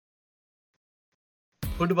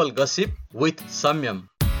Football Gossip with Samyam.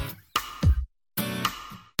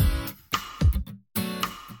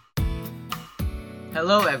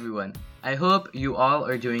 Hello everyone. I hope you all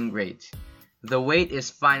are doing great. The wait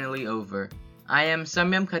is finally over. I am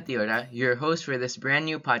Samyam Katiora, your host for this brand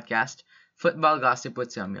new podcast, Football Gossip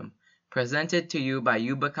with Samyam, presented to you by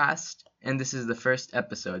Ubacast, and this is the first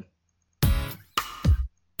episode.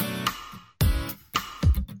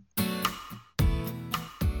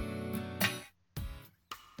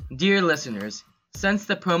 Dear listeners, since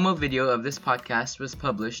the promo video of this podcast was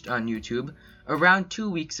published on YouTube around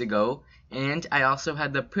 2 weeks ago, and I also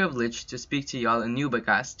had the privilege to speak to y'all in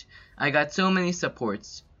Ubacast, I got so many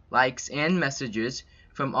supports, likes, and messages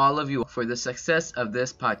from all of you for the success of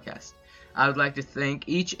this podcast. I would like to thank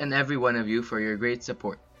each and every one of you for your great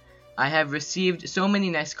support. I have received so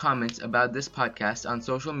many nice comments about this podcast on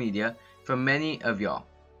social media from many of y'all.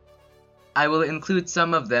 I will include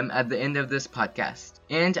some of them at the end of this podcast.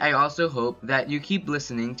 And I also hope that you keep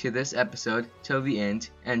listening to this episode till the end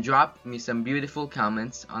and drop me some beautiful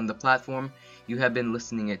comments on the platform you have been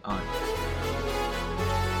listening it on.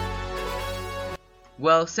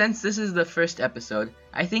 Well, since this is the first episode,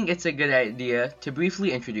 I think it's a good idea to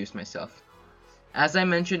briefly introduce myself. As I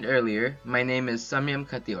mentioned earlier, my name is Samyam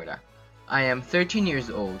Katiora. I am 13 years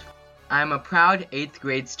old. I am a proud 8th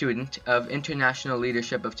grade student of International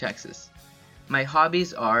Leadership of Texas. My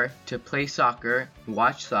hobbies are to play soccer,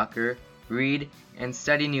 watch soccer, read, and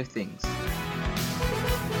study new things.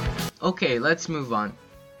 Okay, let's move on.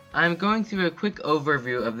 I'm going through a quick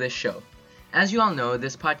overview of this show. As you all know,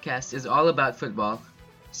 this podcast is all about football,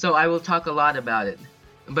 so I will talk a lot about it.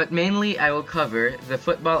 But mainly I will cover the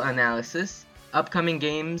football analysis, upcoming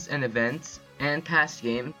games and events, and past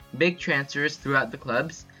games, big transfers throughout the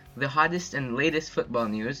clubs, the hottest and latest football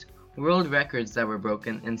news, world records that were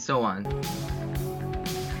broken, and so on.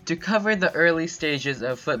 To cover the early stages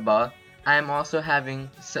of football, I am also having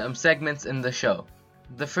some segments in the show.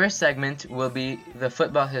 The first segment will be the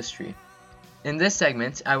football history. In this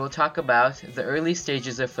segment, I will talk about the early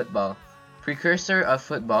stages of football, precursor of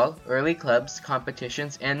football, early clubs,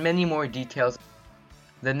 competitions, and many more details.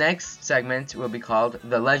 The next segment will be called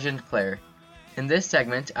The Legend Player. In this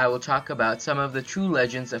segment, I will talk about some of the true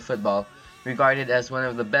legends of football, regarded as one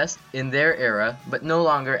of the best in their era, but no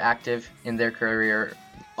longer active in their career.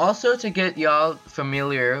 Also, to get y'all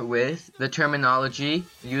familiar with the terminology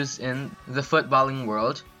used in the footballing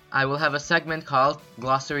world, I will have a segment called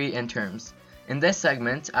Glossary and Terms. In this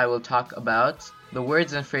segment, I will talk about the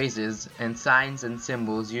words and phrases and signs and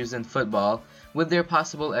symbols used in football with their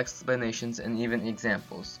possible explanations and even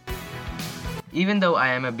examples. Even though I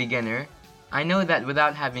am a beginner, I know that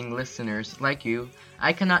without having listeners like you,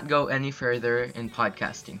 I cannot go any further in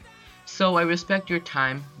podcasting. So I respect your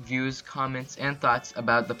time, views, comments, and thoughts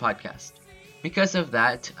about the podcast. Because of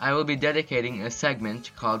that, I will be dedicating a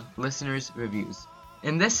segment called Listeners Reviews.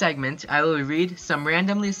 In this segment, I will read some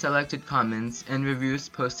randomly selected comments and reviews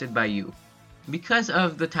posted by you. Because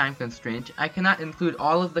of the time constraint, I cannot include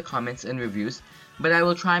all of the comments and reviews, but I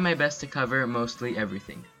will try my best to cover mostly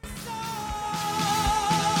everything.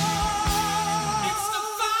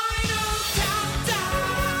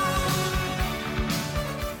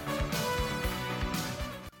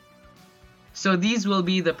 So these will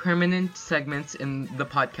be the permanent segments in the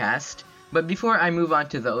podcast, but before I move on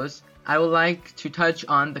to those, I would like to touch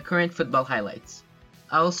on the current football highlights.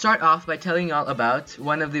 I will start off by telling y'all about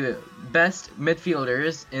one of the best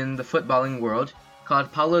midfielders in the footballing world,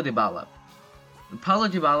 called Paulo Dybala. Paulo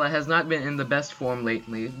Dybala has not been in the best form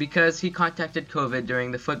lately because he contracted COVID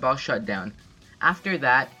during the football shutdown. After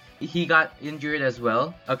that, he got injured as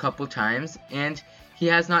well a couple times, and he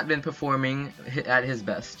has not been performing at his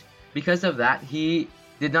best. Because of that, he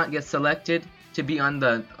did not get selected to be on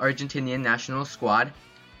the Argentinian national squad,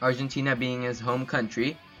 Argentina being his home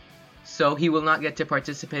country, so he will not get to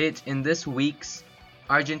participate in this week's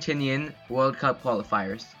Argentinian World Cup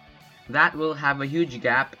qualifiers. That will have a huge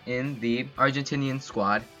gap in the Argentinian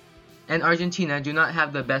squad, and Argentina do not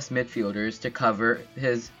have the best midfielders to cover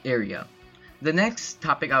his area. The next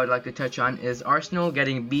topic I would like to touch on is Arsenal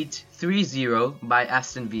getting beat 3-0 by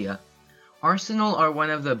Aston Villa. Arsenal are one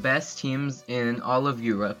of the best teams in all of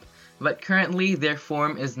Europe, but currently their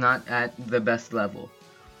form is not at the best level.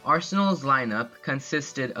 Arsenal's lineup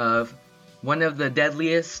consisted of one of the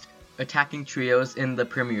deadliest attacking trios in the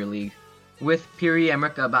Premier League, with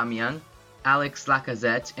Pierre-Emerick Aubameyang, Alex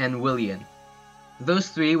Lacazette, and Willian. Those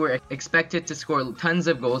three were expected to score tons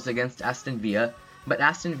of goals against Aston Villa, but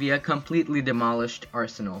Aston Villa completely demolished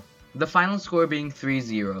Arsenal, the final score being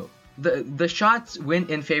 3-0. The shots went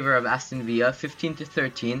in favor of Aston Villa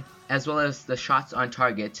 15-13, as well as the shots on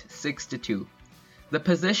target 6-2. The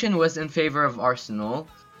possession was in favor of Arsenal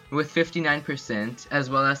with 59%, as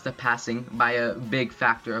well as the passing by a big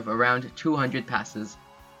factor of around 200 passes.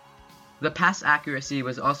 The pass accuracy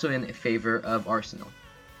was also in favor of Arsenal.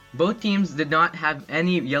 Both teams did not have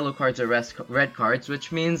any yellow cards or red cards,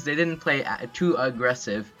 which means they didn't play too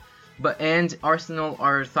aggressive, and Arsenal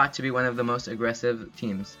are thought to be one of the most aggressive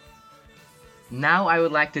teams. Now I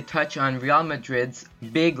would like to touch on Real Madrid's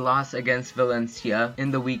big loss against Valencia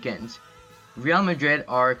in the weekend. Real Madrid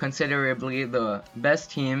are considerably the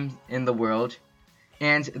best team in the world,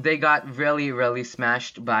 and they got really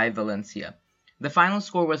smashed by Valencia. The final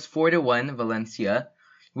score was 4-1 Valencia,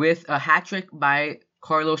 with a hat-trick by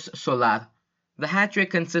Carlos Solar. The hat-trick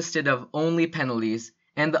consisted of only penalties,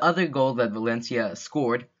 and the other goal that Valencia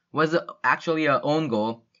scored was actually an own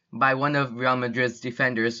goal by one of Real Madrid's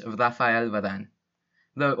defenders, Rafael Varane.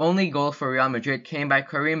 The only goal for Real Madrid came by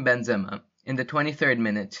Karim Benzema in the 23rd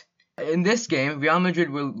minute. In this game, Real Madrid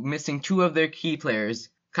were missing two of their key players,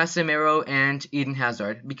 Casemiro and Eden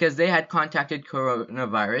Hazard, because they had contacted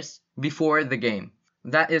coronavirus before the game.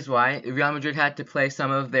 That is why Real Madrid had to play some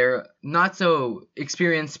of their not-so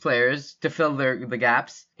experienced players to fill the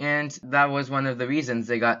gaps, and that was one of the reasons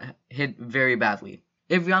they got hit very badly.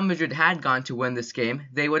 If Real Madrid had gone to win this game,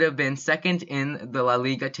 they would have been second in the La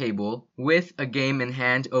Liga table with a game in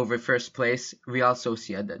hand over first place Real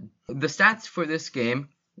Sociedad. The stats for this game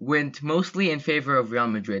went mostly in favor of Real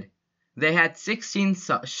Madrid. They had 16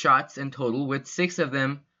 shots in total, with 6 of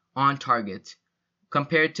them on target,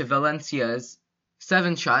 compared to Valencia's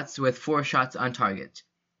 7 shots with 4 shots on target.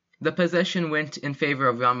 The possession went in favor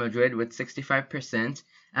of Real Madrid with 65%,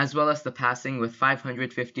 as well as the passing with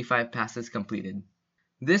 555 passes completed.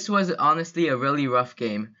 This was honestly a really rough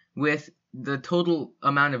game, with the total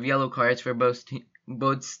amount of yellow cards for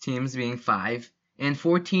both teams being 5, and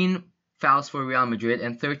 14 fouls for Real Madrid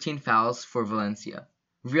and 13 fouls for Valencia.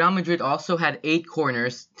 Real Madrid also had 8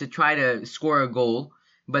 corners to try to score a goal,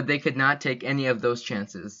 but they could not take any of those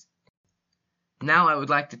chances. Now I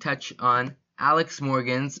would like to touch on Alex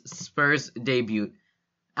Morgan's Spurs debut.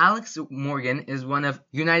 Alex Morgan is one of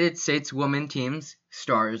United States women's team's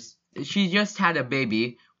stars. She just had a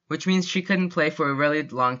baby, which means she couldn't play for a really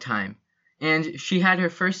long time, and she had her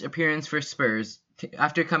first appearance for Spurs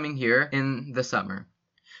after coming here in the summer.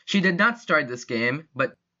 She did not start this game,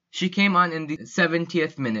 but she came on in the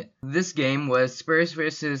 70th minute. This game was Spurs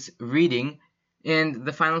versus Reading, and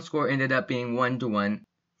the final score ended up being 1-1.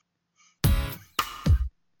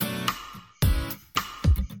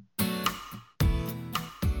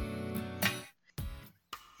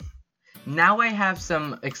 Now I have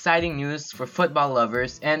some exciting news for football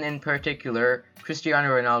lovers, and in particular, Cristiano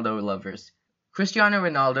Ronaldo lovers. Cristiano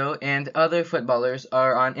Ronaldo and other footballers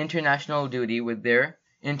are on international duty with their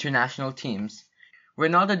international teams.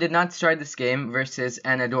 Ronaldo did not start this game versus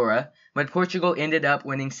Andorra, but Portugal ended up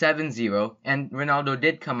winning 7-0, and Ronaldo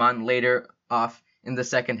did come on later off in the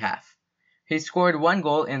second half. He scored 1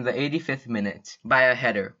 goal in the 85th minute by a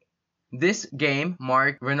header. This game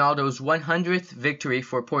marked Ronaldo's 100th victory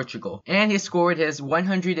for Portugal, and he scored his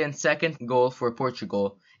 102nd goal for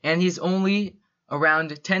Portugal, and he's only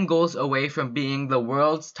around 10 goals away from being the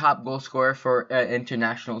world's top goal scorer for an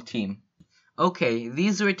international team. Okay,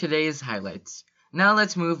 these were today's highlights. Now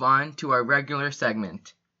let's move on to our regular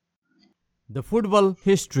segment. The football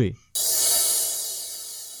history.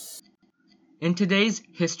 In today's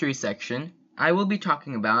history section, I will be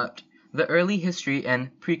talking about the early history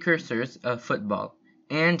and precursors of football,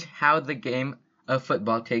 and how the game of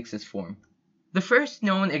football takes its form. The first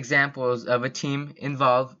known examples of a team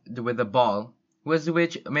involved with a ball was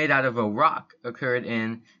which made out of a rock occurred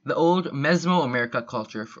in the old Mesoamerica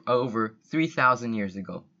culture for over 3,000 years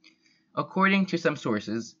ago. According to some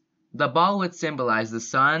sources, the ball would symbolize the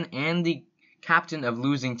sun, and the captain of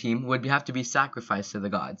losing team would have to be sacrificed to the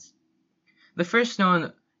gods. The first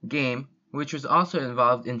known game, which was also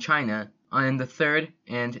involved in China in the 3rd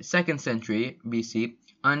and 2nd century BC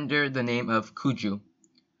under the name of Cuju.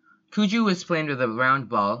 Cuju was played with a round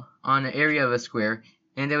ball on an area of a square,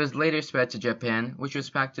 and it was later spread to Japan, which was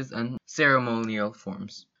practiced in ceremonial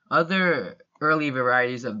forms. Other early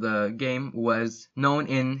varieties of the game was known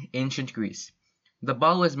in ancient Greece. The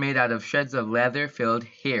ball was made out of shreds of leather-filled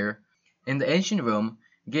hair. In the ancient Rome,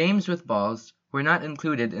 games with balls were not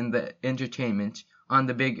included in the entertainment on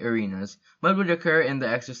the big arenas, but would occur in the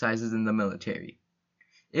exercises in the military.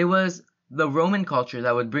 It was the Roman culture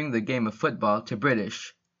that would bring the game of football to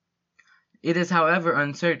British. It is, however,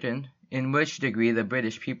 uncertain in which degree the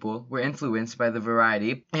British people were influenced by the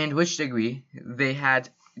variety, and which degree they had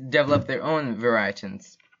developed their own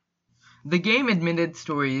varieties. The game admitted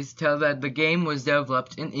stories tell that the game was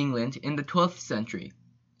developed in England in the 12th century.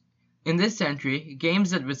 In this century,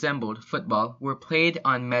 games that resembled football were played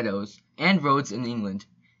on meadows and roads in England,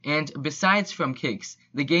 and besides from kicks,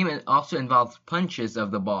 the game also involved punches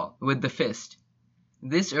of the ball with the fist.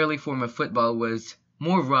 This early form of football was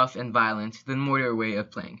more rough and violent than modern way of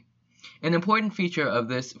playing. An important feature of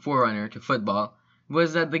this forerunner to football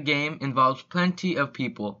was that the game involved plenty of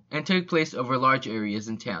people and took place over large areas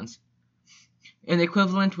in towns. An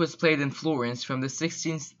equivalent was played in Florence from the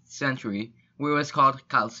 16th century, where it was called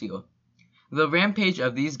calcio. The rampage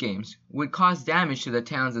of these games would cause damage to the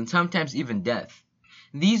towns and sometimes even death.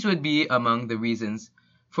 These would be among the reasons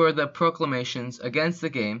for the proclamations against the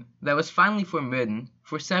game that was finally forbidden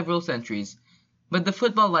for several centuries, but the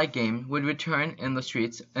football-like game would return in the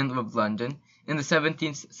streets of London in the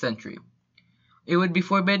 17th century. It would be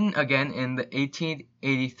forbidden again in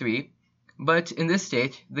 1883, but in this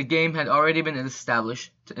state, the game had already been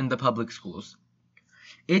established in the public schools.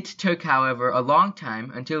 It took, however, a long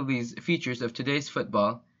time until these features of today's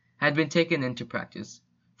football had been taken into practice.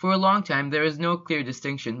 For a long time, there was no clear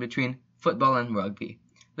distinction between football and rugby.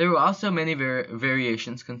 There were also many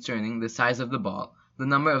variations concerning the size of the ball, the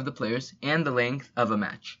number of the players, and the length of a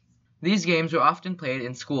match. These games were often played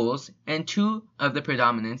in schools, and two of the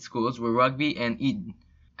predominant schools were Rugby and Eton.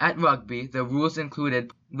 At Rugby, the rules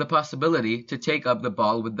included the possibility to take up the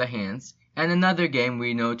ball with the hands, and another game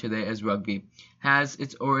we know today as rugby has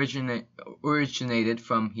its originated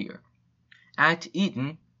from here. At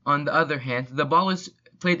Eton, on the other hand, the ball was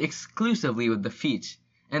played exclusively with the feet,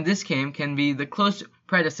 and this game can be the close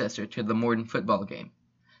predecessor to the modern football game.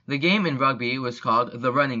 The game in rugby was called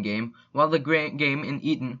the running game, while the game in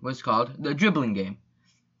Eton was called the dribbling game.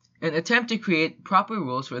 An attempt to create proper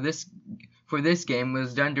rules for this game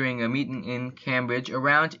was done during a meeting in Cambridge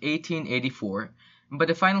around 1884, but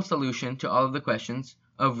a final solution to all of the questions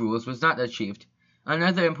of rules was not achieved.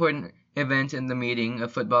 Another important event in the meeting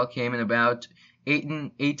of football came in about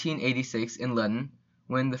 1886 in London,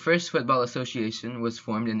 when the first football association was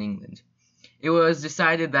formed in England. It was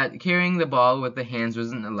decided that carrying the ball with the hands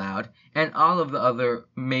wasn't allowed, and all of the other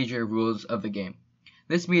major rules of the game.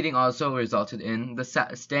 This meeting also resulted in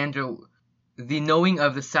the knowing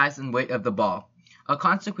of the size and weight of the ball. A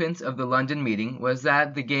consequence of the London meeting was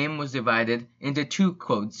that the game was divided into two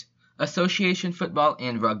codes, association football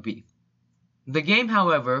and rugby. The game,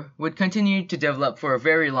 however, would continue to develop for a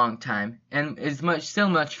very long time, and is still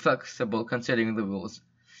much flexible considering the rules.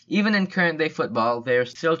 Even in current-day football, they are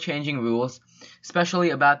still changing rules,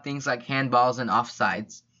 especially about things like handballs and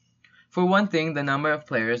offsides. For one thing, the number of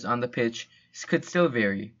players on the pitch could still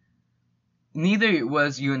vary. Neither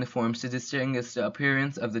was uniforms to distinguish the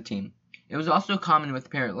appearance of the team. It was also common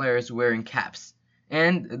with players wearing caps,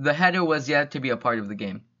 and the header was yet to be a part of the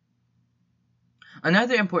game.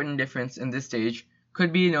 Another important difference in this stage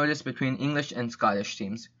could be noticed between English and Scottish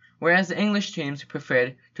teams, whereas the English teams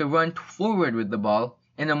preferred to run forward with the ball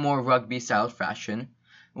in a more rugby-style fashion,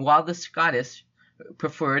 while the Scottish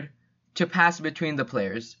preferred to pass between the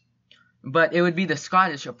players. But it would be the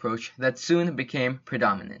Scottish approach that soon became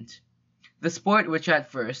predominant. The sport, which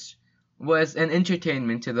at first was an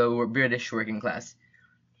entertainment to the British working class,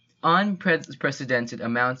 unprecedented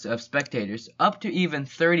amounts of spectators, up to even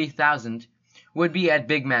 30,000, would be at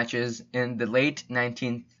big matches in the late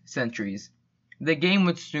 19th centuries. The game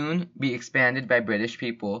would soon be expanded by British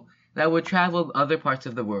people that would travel other parts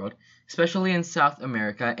of the world, especially in South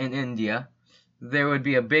America and India. There would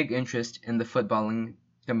be a big interest in the footballing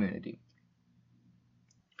community.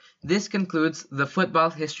 This concludes the football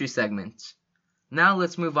history segment. Now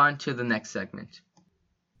let's move on to the next segment.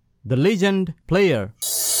 The legend player.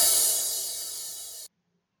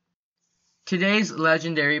 Today's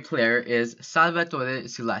legendary player is Salvatore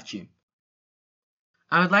Schillaci.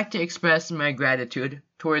 I would like to express my gratitude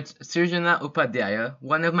towards Sirjana Upadhyaya,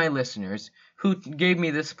 one of my listeners, who gave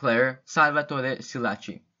me this player, Salvatore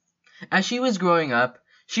Schillaci. As she was growing up,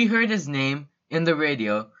 she heard his name in the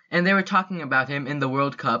radio, and they were talking about him in the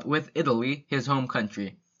World Cup with Italy, his home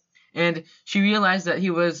country. And she realized that he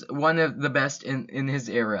was one of the best in his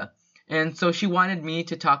era. And so she wanted me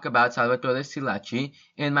to talk about Salvatore Schillaci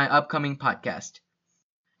in my upcoming podcast.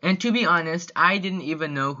 And to be honest, I didn't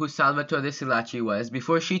even know who Salvatore Schillaci was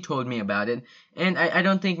before she told me about it, and I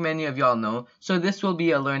don't think many of y'all know, so this will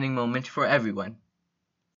be a learning moment for everyone.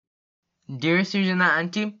 Dear Sirjana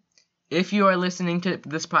Auntie, if you are listening to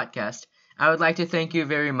this podcast, I would like to thank you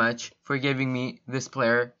very much for giving me this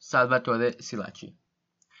player, Salvatore Schillaci.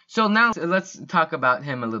 So now let's talk about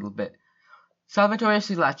him a little bit. Salvatore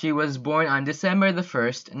Schillaci was born on December the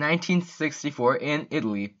 1st, 1964 in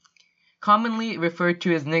Italy. commonly referred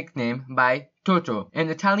to his nickname by Toto, an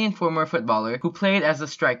Italian former footballer who played as a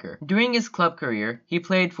striker. During his club career, he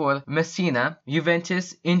played for Messina,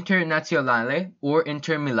 Juventus Internazionale or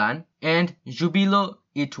Inter Milan, and Jubilo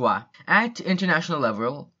Itwa. At international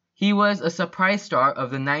level, he was a surprise star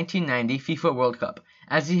of the 1990 FIFA World Cup,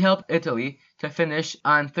 as he helped Italy to finish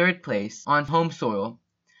on third place on home soil.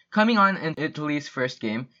 Coming on in Italy's first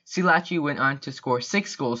game, Schillaci went on to score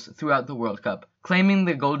 6 goals throughout the World Cup, claiming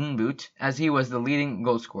the Golden Boot as he was the leading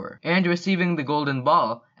goalscorer, and receiving the Golden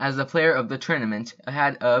Ball as the player of the tournament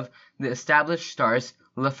ahead of the established stars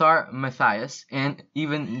Lothar Matthäus and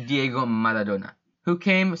even Diego Maradona, who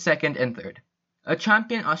came second and third. A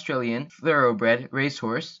champion Australian thoroughbred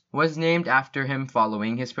racehorse was named after him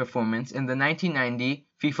following his performance in the 1990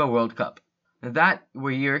 FIFA World Cup. That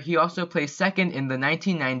year, he also placed second in the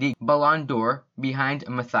 1990 Ballon d'Or behind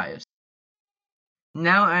Matthäus.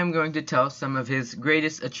 Now I am going to tell some of his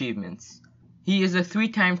greatest achievements. He is a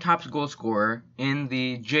 3-time top goal scorer in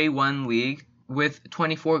the J1 League with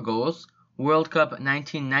 24 goals, World Cup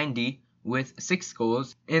 1990 with 6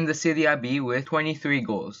 goals, in the Serie B with 23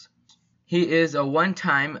 goals. He is a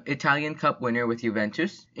 1-time Italian Cup winner with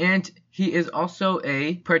Juventus, and he is also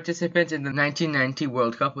a participant in the 1990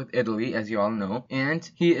 World Cup with Italy, as you all know, and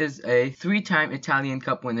he is a 3-time Italian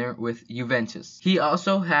Cup winner with Juventus. He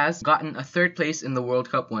also has gotten a 3rd place in the World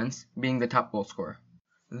Cup once, being the top goal scorer.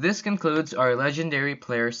 This concludes our legendary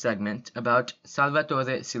player segment about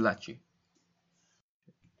Salvatore Schillaci.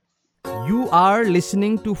 You are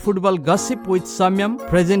listening to Football Gossip with Samyam,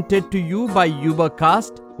 presented to you by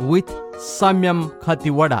Yubacast with Samyam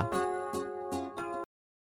Khatiwada.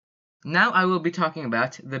 Now I will be talking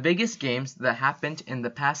about the biggest games that happened in the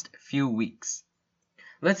past few weeks.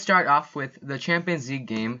 Let's start off with the Champions League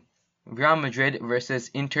game, Real Madrid versus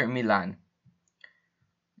Inter Milan.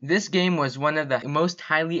 This game was one of the most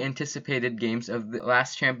highly anticipated games of the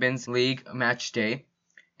last Champions League match day,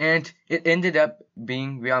 and it ended up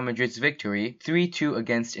being Real Madrid's victory 3-2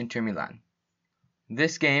 against Inter Milan.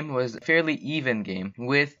 This game was a fairly even game,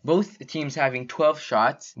 with both teams having 12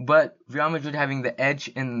 shots, but Real Madrid having the edge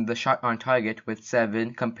in the shot on target with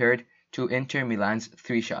 7 compared to Inter Milan's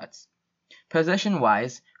 3 shots.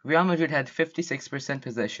 Possession-wise, Real Madrid had 56%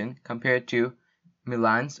 possession compared to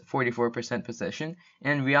Milan's 44% possession,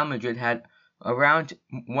 and Real Madrid had around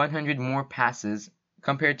 100 more passes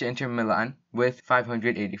compared to Inter Milan with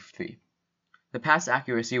 583. The pass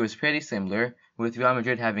accuracy was pretty similar, with Real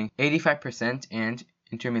Madrid having 85% and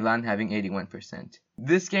Inter Milan having 81%.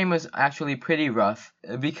 This game was actually pretty rough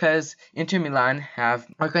because Inter Milan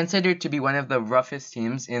are considered to be one of the roughest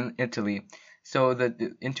teams in Italy. So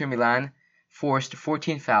the Inter Milan forced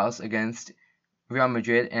 14 fouls against Real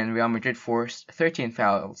Madrid, and Real Madrid forced 13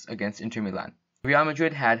 fouls against Inter Milan. Real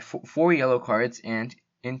Madrid had 4 yellow cards and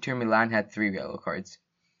Inter Milan had 3 yellow cards.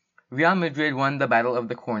 Real Madrid won the battle of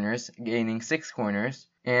the corners, gaining 6 corners,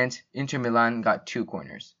 and Inter Milan got 2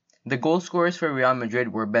 corners. The goal scorers for Real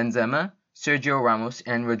Madrid were Benzema, Sergio Ramos,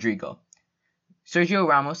 and Rodrigo. Sergio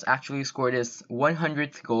Ramos actually scored his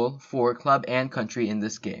 100th goal for club and country in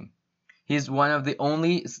this game. He's one of the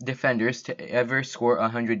only defenders to ever score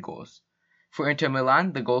 100 goals. For Inter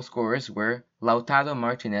Milan, the goal scorers were Lautaro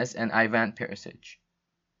Martinez and Ivan Perisic.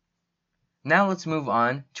 Now let's move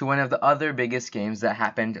on to one of the other biggest games that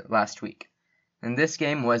happened last week. And this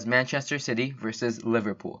game was Manchester City versus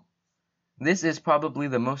Liverpool. This is probably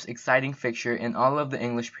the most exciting fixture in all of the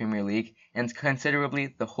English Premier League and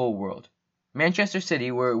considerably the whole world. Manchester City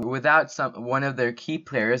were without one of their key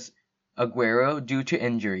players, Aguero, due to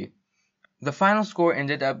injury. The final score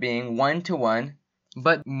ended up being 1-1,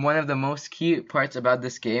 but one of the most key parts about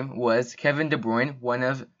this game was Kevin De Bruyne, one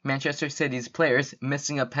of Manchester City's players,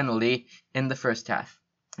 missing a penalty in the first half.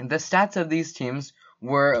 The stats of these teams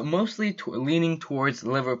were mostly leaning towards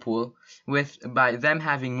Liverpool, by them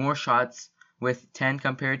having more shots with 10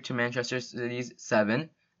 compared to Manchester City's 7.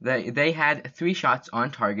 They had 3 shots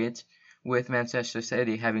on target, with Manchester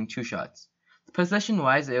City having 2 shots.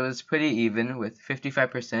 Possession-wise, it was pretty even, with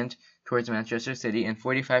 55% towards Manchester City and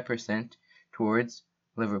 45% towards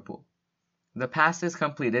Liverpool. The passes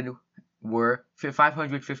completed were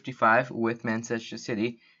 555 with Manchester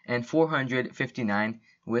City and 459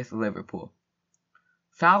 with Liverpool.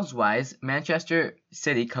 Fouls-wise, Manchester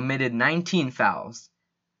City committed 19 fouls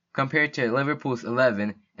compared to Liverpool's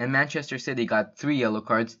 11, and Manchester City got 3 yellow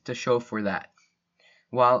cards to show for that,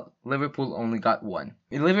 while Liverpool only got 1.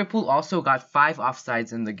 Liverpool also got 5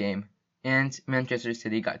 offsides in the game, and Manchester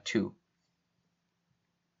City got 2.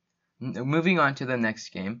 Moving on to the next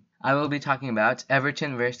game, I will be talking about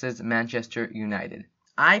Everton versus Manchester United.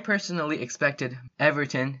 I personally expected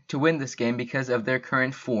Everton to win this game because of their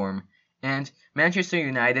current form, and Manchester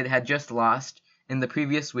United had just lost in the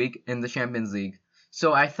previous week in the Champions League.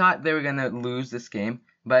 So I thought they were going to lose this game,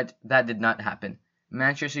 but that did not happen.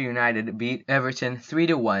 Manchester United beat Everton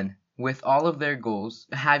 3-1, with all of their goals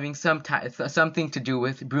having something to do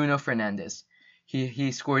with Bruno Fernandes.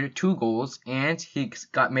 He scored 2 goals, and he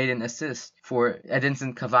made an assist for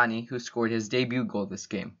Edinson Cavani, who scored his debut goal this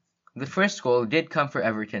game. The first goal did come for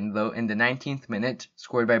Everton, though, in the 19th minute,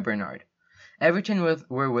 scored by Bernard. Everton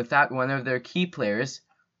were without one of their key players,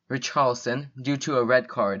 Richarlison, due to a red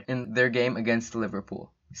card in their game against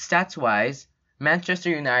Liverpool. Stats-wise, Manchester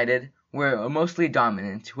United were mostly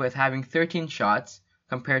dominant, with having 13 shots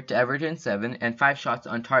compared to Everton's 7 and 5 shots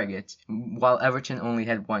on target, while Everton only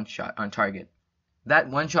had 1 shot on target. That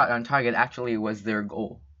 1 shot on target actually was their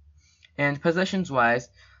goal. And possessions-wise,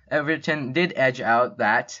 Everton did edge out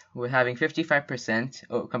that, with having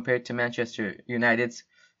 55% compared to Manchester United's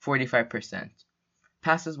 45%.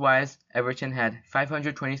 Passes-wise, Everton had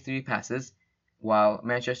 523 passes, while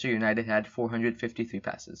Manchester United had 453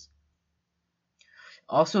 passes.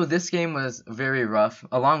 Also, this game was very rough,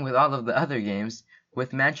 along with all of the other games,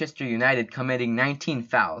 with Manchester United committing 19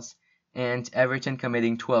 fouls, and Everton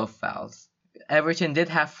committing 12 fouls. Everton did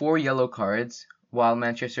have 4 yellow cards, while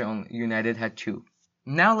Manchester United had 2.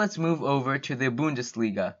 Now let's move over to the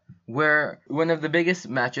Bundesliga, where one of the biggest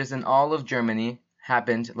matches in all of Germany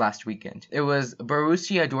happened last weekend. It was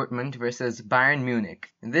Borussia Dortmund versus Bayern Munich.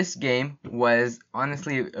 This game was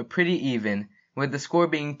honestly pretty even, with the score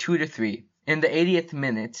being 2-3. In the 80th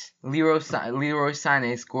minute, Leroy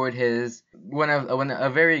Sané scored a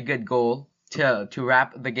very good goal to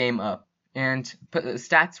wrap the game up. And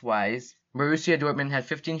stats-wise, Borussia Dortmund had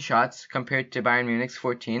 15 shots compared to Bayern Munich's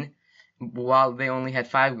 14, while they only had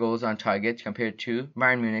 5 goals on target compared to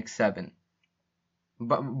Bayern Munich's 7.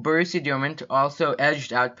 But Borussia Dortmund also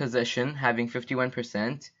edged out possession, having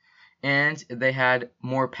 51%, and they had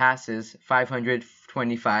more passes,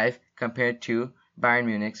 525, compared to Bayern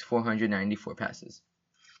Munich's 494 passes.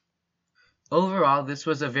 Overall, this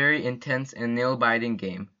was a very intense and nail-biting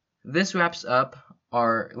game. This wraps up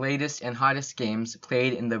our latest and hottest games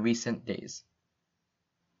played in the recent days.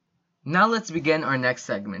 Now let's begin our next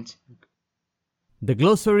segment. The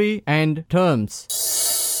glossary and terms.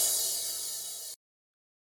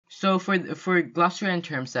 So for glossary and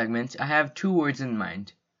term segment, I have 2 words in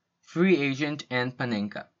mind: free agent and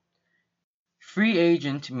panenka. Free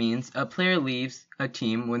agent means a player leaves a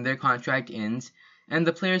team when their contract ends and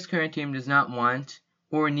the player's current team does not want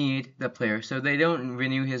or need the player, so they don't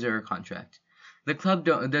renew his or her contract. The club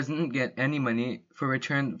doesn't get any money for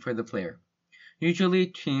return for the player. Usually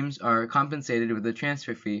teams are compensated with a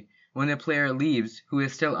transfer fee when a player leaves who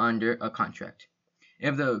is still under a contract.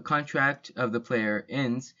 If the contract of the player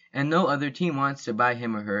ends and no other team wants to buy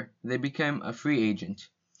him or her, they become a free agent.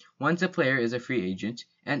 Once a player is a free agent,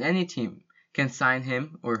 and any team can sign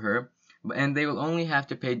him or her, and they will only have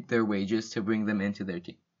to pay their wages to bring them into their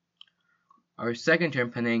team. Our second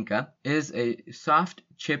term, panenka, is a soft,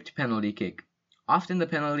 chipped penalty kick. Often the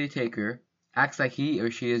penalty taker acts like he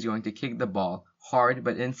or she is going to kick the ball hard,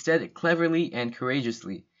 but instead cleverly and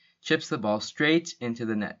courageously chips the ball straight into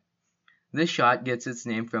the net. This shot gets its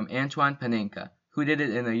name from Antoine Panenka, who did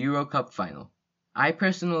it in a Euro Cup final. I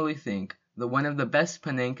personally think that one of the best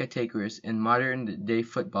panenka takers in modern-day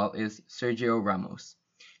football is Sergio Ramos.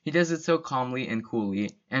 He does it so calmly and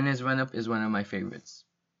coolly, and his run-up is one of my favorites.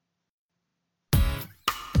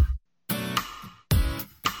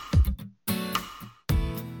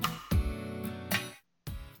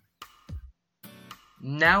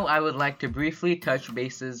 Now I would like to briefly touch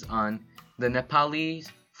bases on the Nepali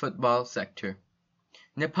football sector.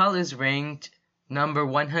 Nepal is ranked number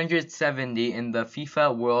 170 in the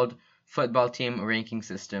FIFA World Football Team ranking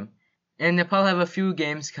system, and Nepal have a few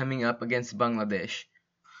games coming up against Bangladesh.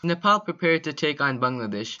 Nepal prepared to take on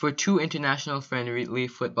Bangladesh for 2 international friendly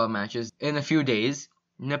football matches in a few days.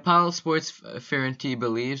 Nepal Sports Ferranti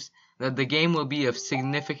believes that the game will be of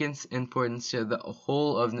significant importance to the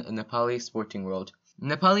whole of the Nepali sporting world.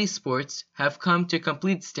 Nepali sports have come to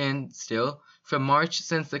complete standstill from March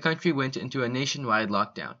since the country went into a nationwide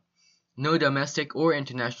lockdown. No domestic or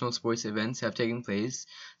international sports events have taken place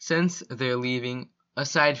since their leaving,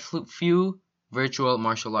 aside few virtual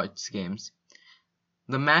martial arts games.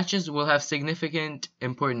 The matches will have significant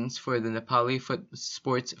importance for the Nepali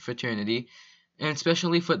sports fraternity, and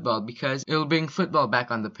especially football, because it will bring football back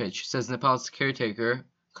on the pitch, says Nepal's caretaker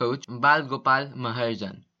coach Bal Gopal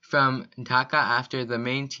Maharjan from Dhaka after the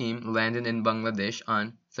main team landed in Bangladesh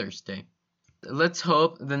on Thursday. Let's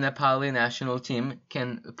hope the Nepali national team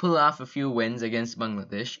can pull off a few wins against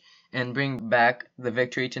Bangladesh and bring back the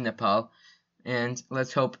victory to Nepal and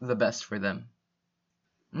let's hope the best for them.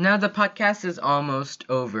 Now the podcast is almost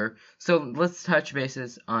over, so let's touch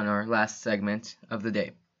bases on our last segment of the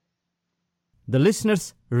day. The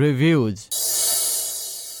listeners' reviews.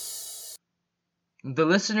 The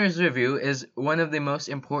listener's review is one of the most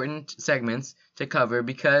important segments to cover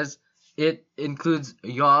because it includes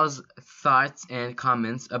y'all's thoughts and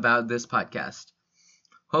comments about this podcast.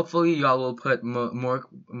 Hopefully y'all will put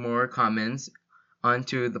more comments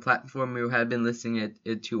onto the platform you have been listening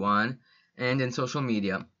it to on and in social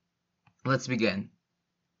media. Let's begin.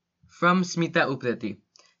 From Smita Upleti.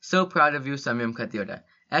 So proud of you, Samyam Katioda.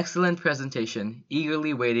 Excellent presentation.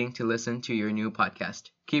 Eagerly waiting to listen to your new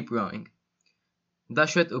podcast. Keep growing.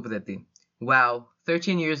 Dashwat Upleti. Wow,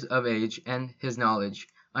 13 years of age and his knowledge,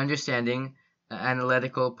 understanding,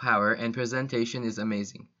 analytical power, and presentation is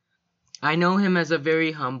amazing. I know him as a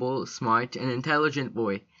very humble, smart, and intelligent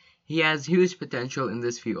boy. He has huge potential in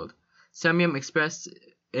this field. Samyam expressed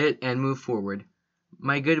it and moved forward.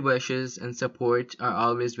 My good wishes and support are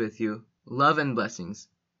always with you. Love and blessings.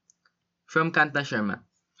 From Kanta Sharma.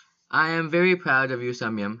 I am very proud of you,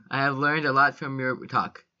 Samyam. I have learned a lot from your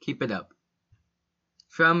talk. Keep it up.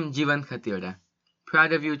 From Jivan Katioda.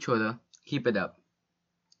 Proud of you, Cholo. Keep it up.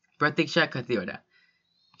 Pratiksha Katioda.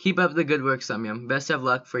 Keep up the good work, Samyam. Best of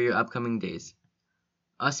luck for your upcoming days.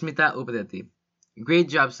 Asmita Upadati. Great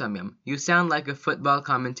job, Samyam. You sound like a football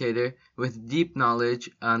commentator with deep knowledge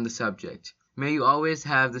on the subject. May you always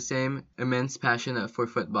have the same immense passion for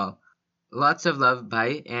football. Lots of love,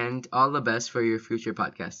 bye, and all the best for your future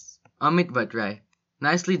podcasts. Amit Bhatrai.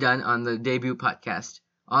 Nicely done on the debut podcast.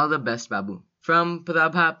 All the best, Babu. From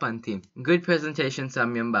Prabha Panti. Good presentation,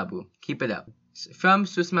 Samyam Babu. Keep it up. From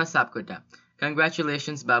Susma Sapkota.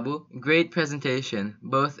 Congratulations, Babu. Great presentation,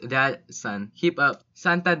 both dad and son. Keep up.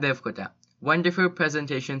 Santa Devkota. Wonderful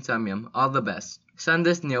presentation, Samyam. All the best.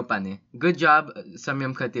 Sandes Neopane. Good job,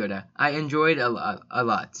 Samyam Katioda. I enjoyed a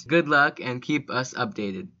lot. Good luck and keep us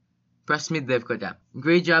updated. Prasmit Devkota.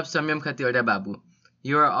 Great job, Samyam Katioda Babu.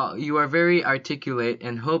 You are very articulate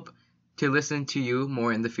and hope to listen to you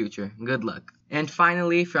more in the future. Good luck. And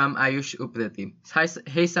finally, from Ayush Upleti.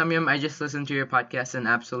 Hey Samyam, I just listened to your podcast and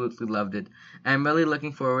absolutely loved it. I'm really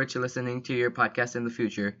looking forward to listening to your podcast in the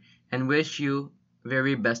future and wish you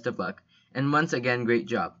very best of luck. And once again, great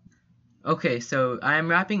job. Okay, so I am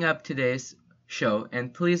wrapping up today's show,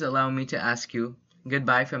 and please allow me to ask you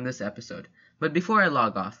goodbye from this episode. But before I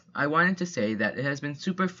log off, I wanted to say that it has been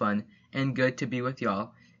super fun and good to be with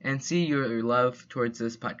y'all and see your love towards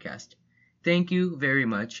this podcast. Thank you very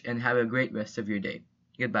much and have a great rest of your day.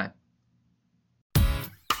 Goodbye.